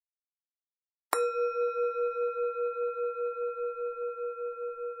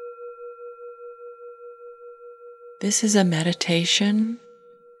This is a meditation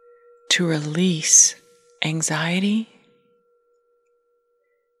to release anxiety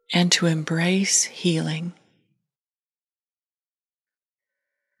and to embrace healing.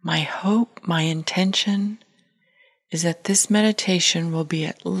 My hope, my intention is that this meditation will be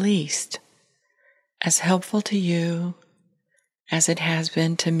at least as helpful to you as it has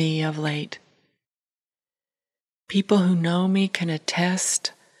been to me of late. People who know me can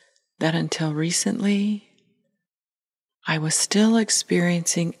attest that until recently, I was still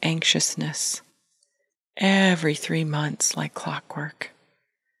experiencing anxiousness every 3 months like clockwork,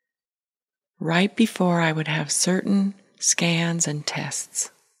 right before I would have certain scans and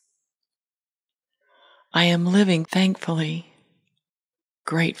tests. I am living, thankfully,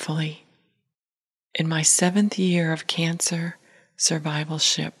 gratefully, in my 7th year of cancer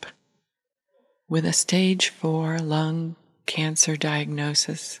survivalship with a stage 4 lung cancer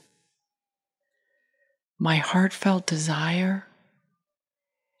diagnosis. My heartfelt desire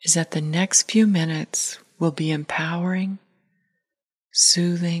is that the next few minutes will be empowering,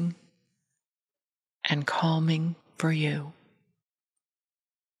 soothing, and calming for you.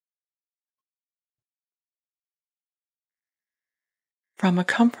 From a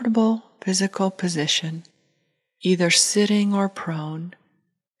comfortable physical position, either sitting or prone,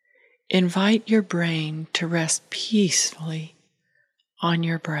 invite your brain to rest peacefully on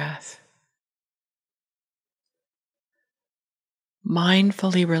your breath.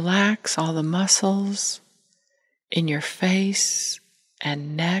 Mindfully relax all the muscles in your face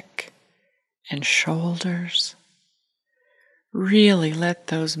and neck and shoulders. Really let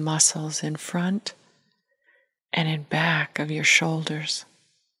those muscles in front and in back of your shoulders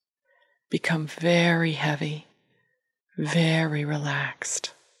become very heavy, very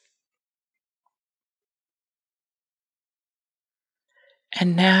relaxed.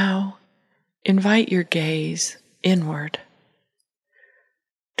 And now invite your gaze inward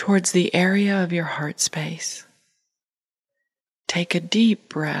towards the area of your heart space. Take a deep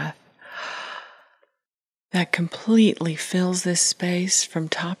breath that completely fills this space from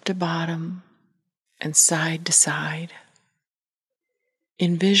top to bottom and side to side.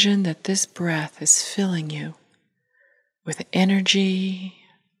 Envision that this breath is filling you with energy,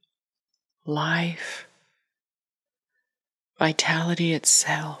 life, vitality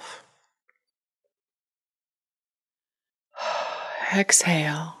itself.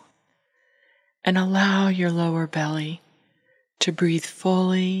 Exhale and allow your lower belly to breathe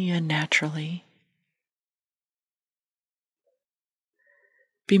fully and naturally.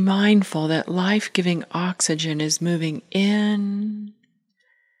 Be mindful that life-giving oxygen is moving in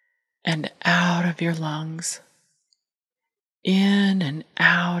and out of your lungs, in and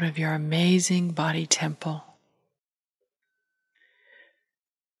out of your amazing body temple.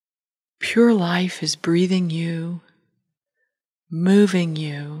 Pure life is breathing you, moving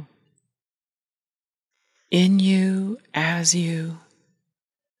you, in you, as you,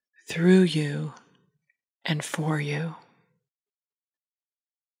 through you, and for you.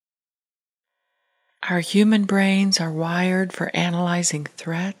 Our human brains are wired for analyzing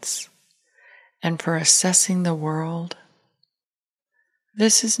threats and for assessing the world.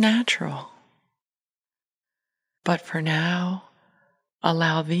 This is natural. But for now,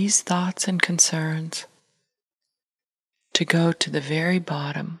 allow these thoughts and concerns to go to the very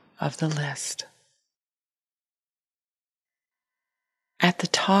bottom of the list. At the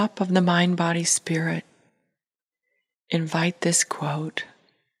top of the mind-body-spirit, invite this quote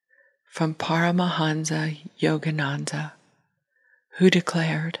from Paramahansa Yogananda, who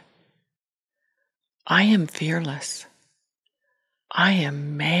declared, "I am fearless. I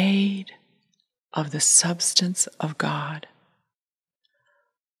am made of the substance of God.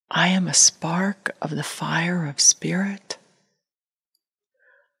 I am a spark of the fire of spirit.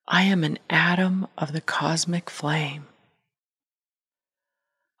 I am an atom of the cosmic flame.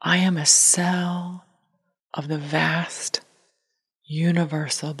 I am a cell of the vast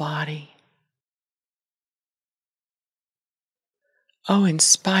universal body." Oh,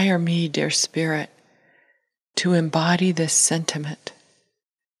 inspire me, dear Spirit, to embody this sentiment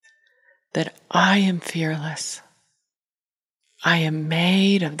that I am fearless. I am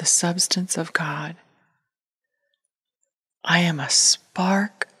made of the substance of God. I am a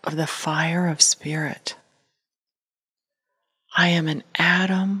spark of the fire of spirit. I am an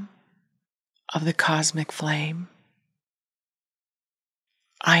atom of the cosmic flame.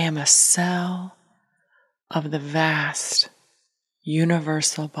 I am a cell of the vast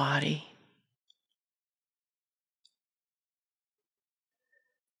universal body.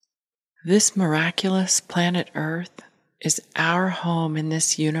 This miraculous planet Earth is our home in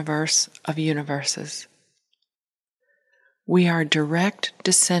this universe of universes. We are direct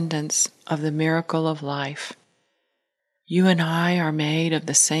descendants of the miracle of life. You and I are made of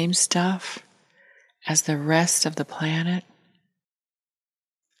the same stuff as the rest of the planet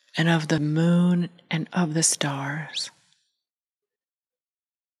and of the moon and of the stars.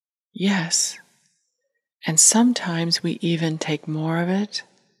 Yes, and sometimes we even take more of it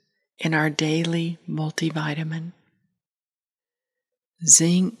in our daily multivitamin.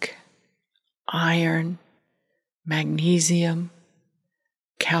 Zinc, iron, magnesium,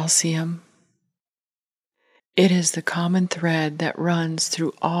 calcium. It is the common thread that runs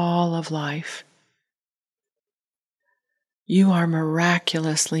through all of life. You are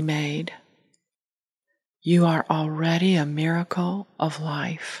miraculously made. You are already a miracle of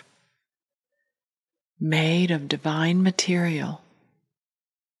life, made of divine material.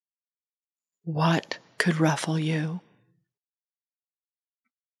 What could ruffle you?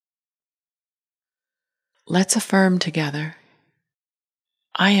 Let's affirm together.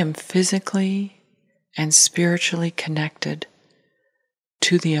 I am physically and spiritually connected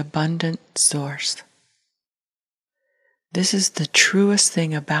to the abundant source. This is the truest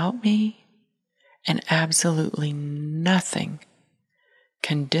thing about me, and absolutely nothing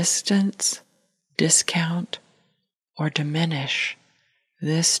can distance, discount, or diminish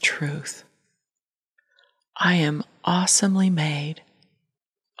this truth. I am awesomely made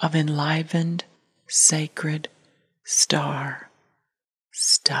of enlivened, sacred star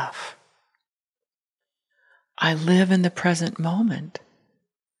stuff. I live in the present moment,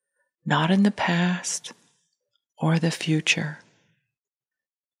 not in the past or the future,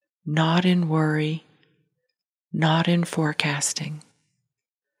 not in worry, not in forecasting.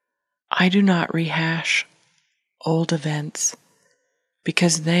 I do not rehash old events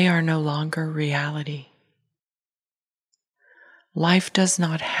because they are no longer reality. Life does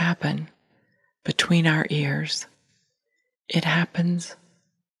not happen between our ears. It happens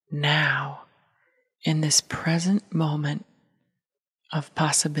now, in this present moment of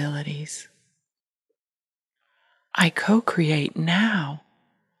possibilities. I co-create now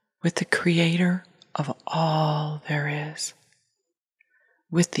with the Creator of all there is,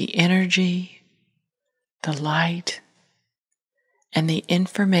 with the energy, the light, and the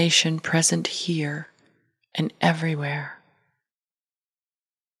information present here and everywhere.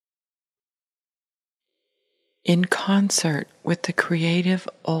 In concert with the creative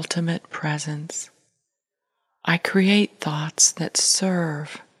ultimate presence, I create thoughts that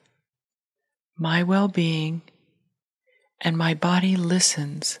serve my well-being, and my body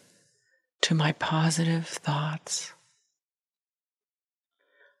listens to my positive thoughts.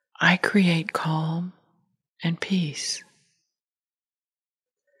 I create calm and peace.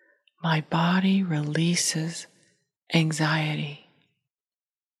 My body releases anxiety.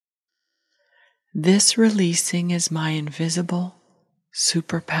 This releasing is my invisible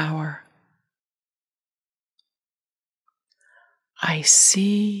superpower. I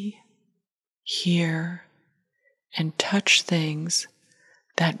see, hear, and touch things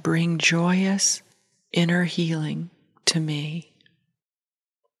that bring joyous inner healing to me.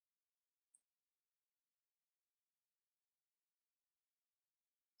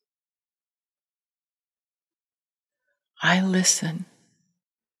 I listen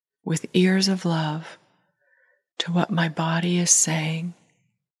with ears of love to what my body is saying.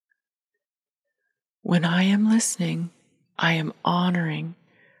 When I am listening, I am honoring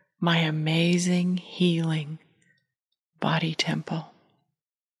my amazing healing body temple.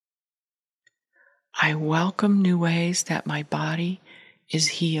 I welcome new ways that my body is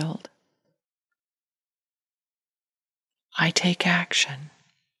healed. I take action.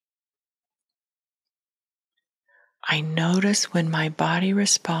 I notice when my body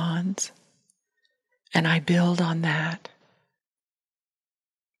responds, and I build on that.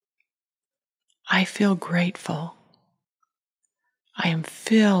 I feel grateful. I am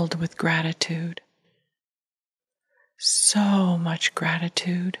filled with gratitude. So much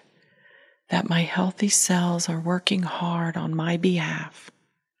gratitude that my healthy cells are working hard on my behalf.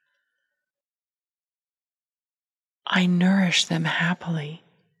 I nourish them happily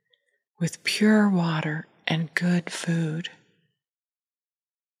with pure water and good food.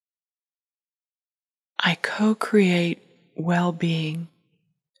 I co-create well-being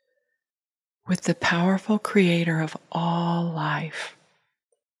with the powerful Creator of all life.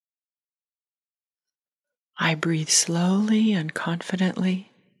 I breathe slowly and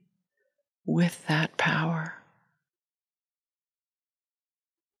confidently with that power.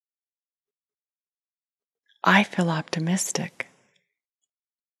 I feel optimistic,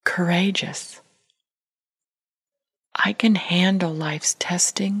 courageous. I can handle life's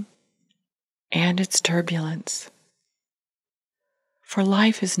testing and its turbulence. For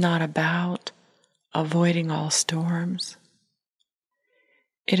life is not about avoiding all storms.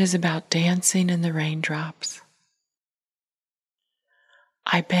 It is about dancing in the raindrops.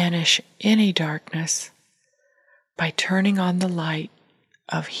 I banish any darkness by turning on the light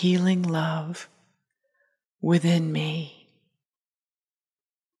of healing love within me.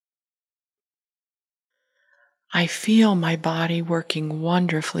 I feel my body working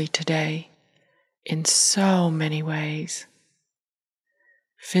wonderfully today in so many ways.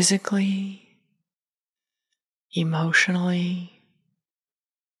 Physically, emotionally,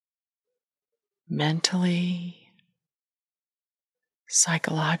 mentally,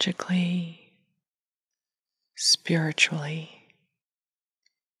 psychologically, spiritually.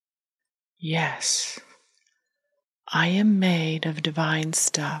 Yes, I am made of divine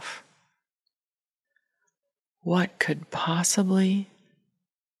stuff. What could possibly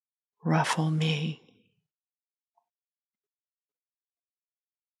ruffle me?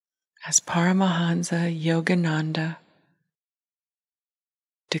 As Paramahansa Yogananda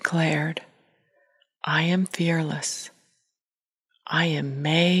declared, I am fearless. I am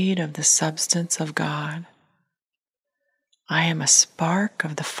made of the substance of God. I am a spark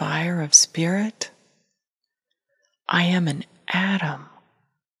of the fire of spirit. I am an atom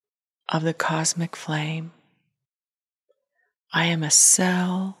of the cosmic flame. I am a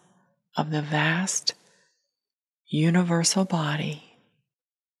cell of the vast universal body.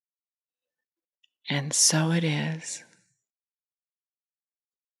 And so it is.